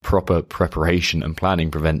proper preparation and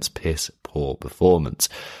planning prevents piss poor performance.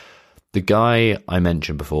 The guy I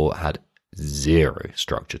mentioned before had zero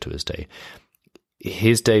structure to his day.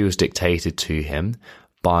 His day was dictated to him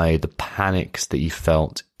by the panics that he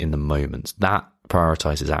felt in the moment. That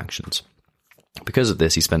prioritized his actions. Because of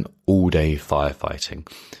this, he spent all day firefighting,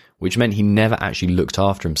 which meant he never actually looked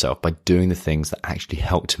after himself by doing the things that actually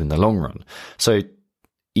helped him in the long run. So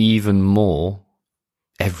even more,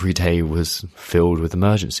 every day was filled with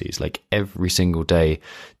emergencies. Like every single day,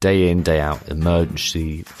 day in, day out,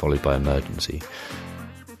 emergency followed by emergency.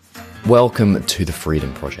 Welcome to The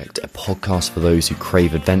Freedom Project, a podcast for those who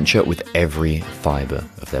crave adventure with every fibre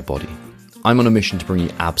of their body. I'm on a mission to bring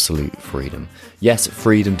you absolute freedom. Yes,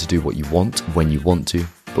 freedom to do what you want when you want to,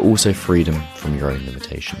 but also freedom from your own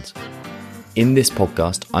limitations. In this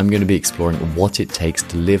podcast, I'm going to be exploring what it takes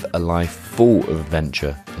to live a life full of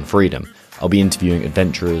adventure and freedom. I'll be interviewing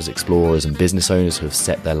adventurers, explorers, and business owners who have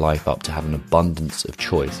set their life up to have an abundance of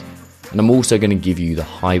choice. And I'm also going to give you the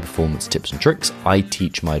high performance tips and tricks I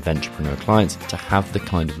teach my Adventurepreneur clients to have the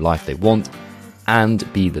kind of life they want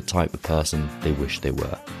and be the type of person they wish they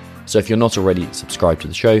were. So if you're not already, subscribe to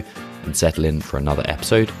the show and settle in for another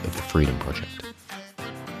episode of The Freedom Project.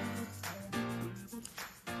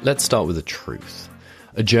 Let's start with the truth.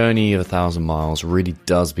 A journey of 1,000 miles really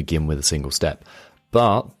does begin with a single step,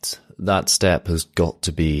 but that step has got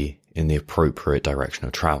to be in the appropriate direction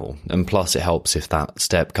of travel. And plus it helps if that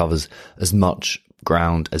step covers as much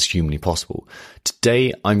ground as humanly possible.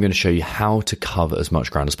 Today, I'm going to show you how to cover as much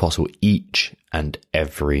ground as possible each and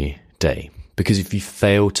every day. Because if you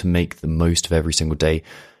fail to make the most of every single day,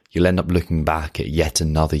 you'll end up looking back at yet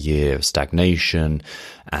another year of stagnation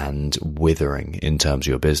and withering in terms of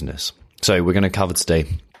your business. So we're going to cover today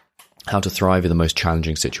how to thrive in the most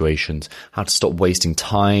challenging situations, how to stop wasting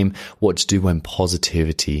time, what to do when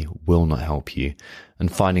positivity will not help you,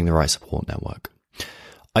 and finding the right support network.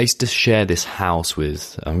 I used to share this house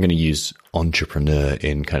with, I'm going to use entrepreneur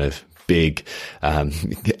in kind of big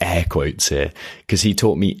air quotes here, because he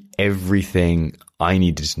taught me everything I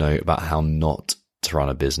needed to know about how not to run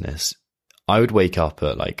a business. I would wake up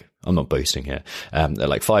at I'm not boasting here,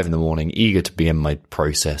 at 5 a.m, eager to begin my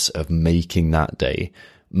process of making that day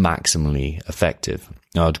maximally effective.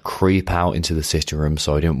 I'd creep out into the sitting room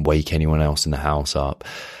so I didn't wake anyone else in the house up,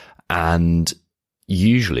 and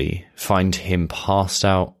usually find him passed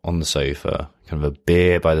out on the sofa, kind of a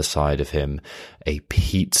beer by the side of him, a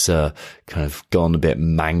pizza kind of gone a bit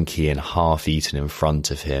manky and half eaten in front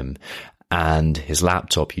of him, and his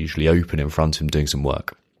laptop usually open in front of him doing some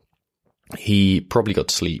work. He probably got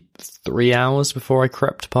to sleep 3 hours before I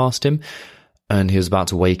crept past him, and he was about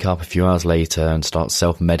to wake up a few hours later and start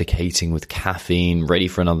self-medicating with caffeine, ready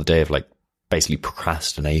for another day of basically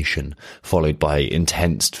procrastination, followed by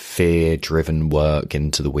intense fear-driven work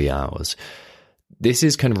into the wee hours. This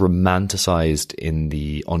is kind of romanticized in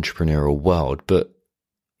the entrepreneurial world, but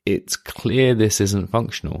it's clear this isn't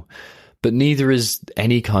functional. But neither is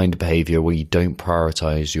any kind of behavior where you don't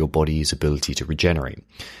prioritize your body's ability to regenerate.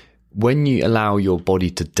 When you allow your body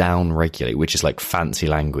to down-regulate, which is like fancy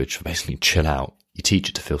language for basically chill out, you teach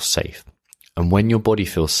it to feel safe. And when your body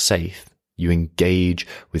feels safe, you engage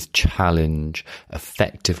with challenge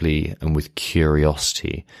effectively and with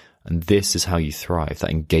curiosity. And this is how you thrive, that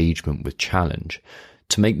engagement with challenge.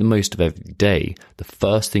 To make the most of every day, the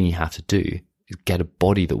first thing you have to do is get a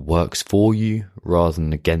body that works for you rather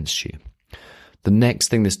than against you. The next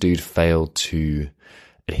thing this dude failed to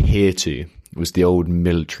adhere to was the old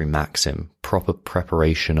military maxim, proper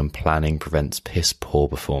preparation and planning prevents piss poor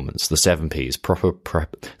performance. The 7 Ps, proper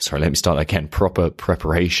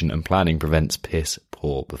preparation and planning prevents piss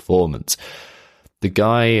poor performance. The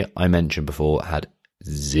guy I mentioned before had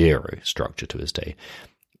zero structure to his day.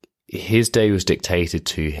 His day was dictated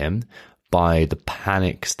to him by the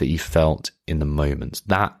panics that he felt in the moment.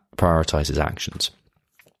 That prioritized his actions.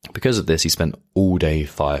 Because of this, he spent all day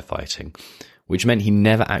firefighting, which meant he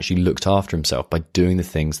never actually looked after himself by doing the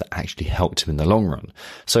things that actually helped him in the long run.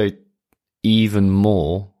 So even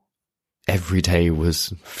more, every day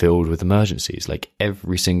was filled with emergencies. Like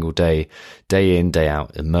every single day, day in, day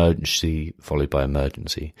out, emergency followed by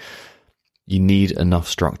emergency. You need enough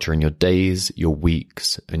structure in your days, your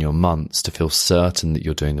weeks, and your months to feel certain that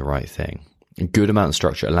you're doing the right thing. A good amount of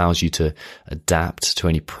structure allows you to adapt to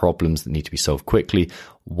any problems that need to be solved quickly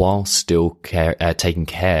while still taking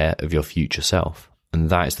care of your future self. And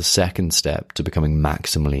that is the second step to becoming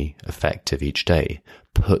maximally effective each day.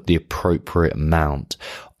 Put the appropriate amount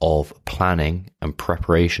of planning and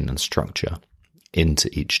preparation and structure into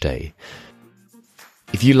each day.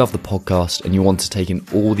 If you love the podcast and you want to take in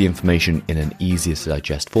all the information in an easier to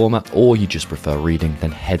digest format, or you just prefer reading,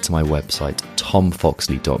 then head to my website,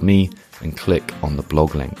 tomfoxley.me, and click on the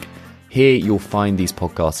blog link. Here you'll find these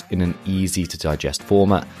podcasts in an easy to digest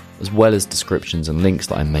format, as well as descriptions and links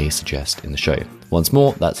that I may suggest in the show. Once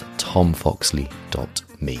more, that's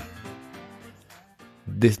tomfoxley.me.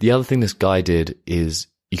 The other thing this guy did is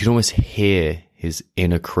you can almost hear his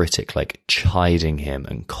inner critic like chiding him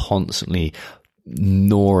and constantly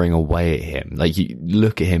gnawing away at him. Like, you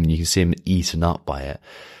look at him and you can see him eaten up by it.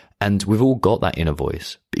 And we've all got that inner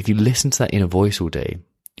voice. But if you listen to that inner voice all day,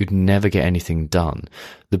 you'd never get anything done.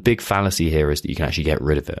 The big fallacy here is that you can actually get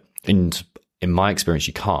rid of it. And in my experience,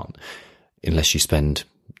 you can't, unless you spend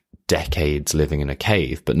decades living in a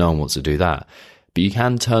cave, but no one wants to do that. But you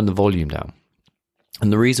can turn the volume down.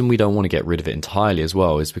 And the reason we don't want to get rid of it entirely as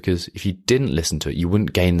well is because if you didn't listen to it, you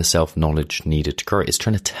wouldn't gain the self-knowledge needed to grow. It's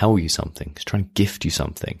trying to tell you something. It's trying to gift you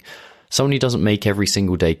something. Someone who doesn't make every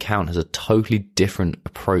single day count has a totally different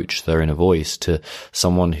approach to their inner voice to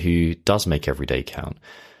someone who does make every day count.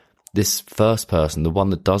 This first person, the one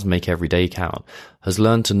that does make every day count, has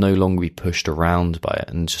learned to no longer be pushed around by it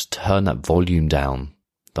and just turn that volume down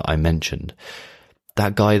that I mentioned.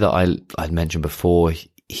 That guy that I mentioned before,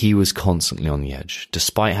 he was constantly on the edge,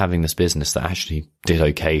 despite having this business that actually did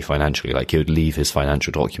okay financially. Like, he would leave his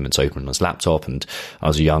financial documents open on his laptop, and I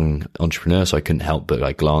was a young entrepreneur, so I couldn't help but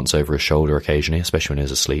like glance over his shoulder occasionally, especially when he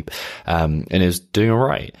was asleep. And he was doing all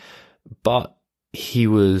right. But he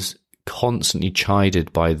was constantly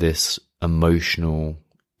chided by this emotional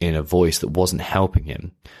inner voice that wasn't helping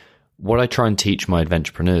him. What I try and teach my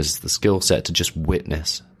adventurepreneurs is the skill set to just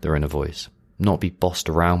witness their inner voice, not be bossed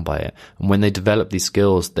around by it. And when they develop these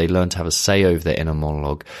skills, they learn to have a say over their inner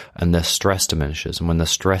monologue, and their stress diminishes. And when their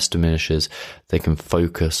stress diminishes, they can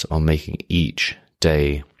focus on making each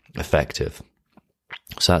day effective.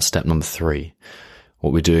 So that's step number 3.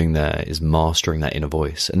 What we're doing there is mastering that inner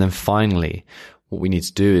voice. And then finally, what we need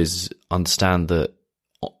to do is understand that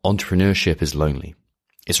entrepreneurship is lonely.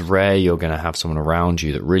 It's rare you're going to have someone around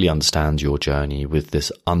you that really understands your journey with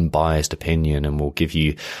this unbiased opinion and will give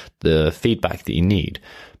you the feedback that you need.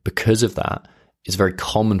 Because of that, it's very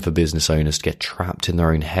common for business owners to get trapped in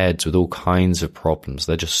their own heads with all kinds of problems.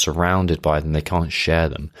 They're just surrounded by them. They can't share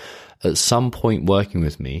them. At some point working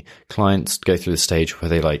with me, clients go through the stage where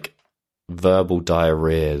they like verbal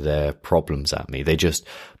diarrhea their problems at me. They just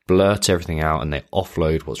blurt everything out and they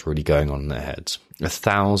offload what's really going on in their heads.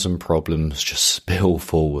 1,000 problems just spill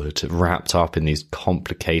forward, wrapped up in these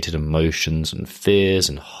complicated emotions and fears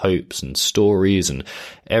and hopes and stories and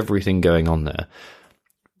everything going on there.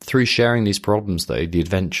 Through sharing these problems, though, the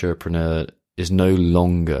adventurepreneur is no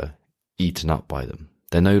longer eaten up by them.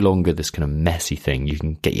 They're no longer this kind of messy thing. You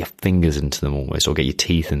can get your fingers into them almost, or get your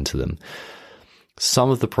teeth into them.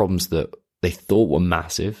 Some of the problems that they thought were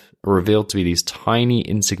massive are revealed to be these tiny,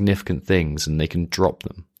 insignificant things, and they can drop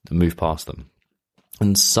them and move past them.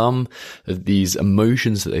 And some of these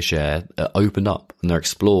emotions that they share are opened up and they're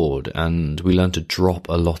explored, and we learn to drop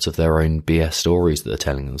a lot of their own BS stories that they're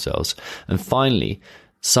telling themselves. And finally,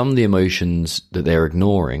 some of the emotions that they're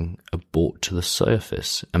ignoring are brought to the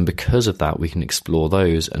surface. And because of that, we can explore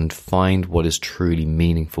those and find what is truly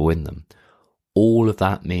meaningful in them. All of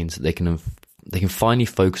that means that they can finally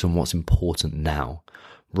focus on what's important now,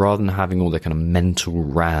 rather than having all their kind of mental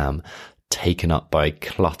RAM taken up by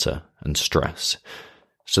clutter and stress.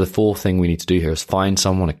 So the fourth thing we need to do here is find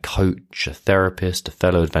someone, a coach, a therapist, a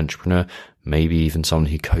fellow adventurepreneur, maybe even someone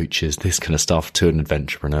who coaches this kind of stuff to an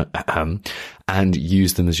adventurepreneur, and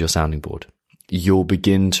use them as your sounding board. You'll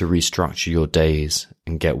begin to restructure your days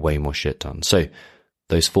and get way more shit done. So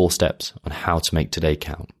those 4 steps on how to make today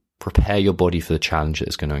count. Prepare your body for the challenge that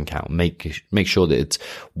it's going to encounter. Make sure that it's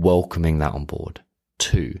welcoming that on board.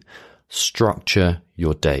 2, structure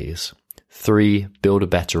your days. 3, build a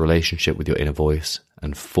better relationship with your inner voice.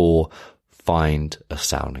 And 4, find a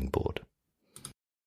sounding board.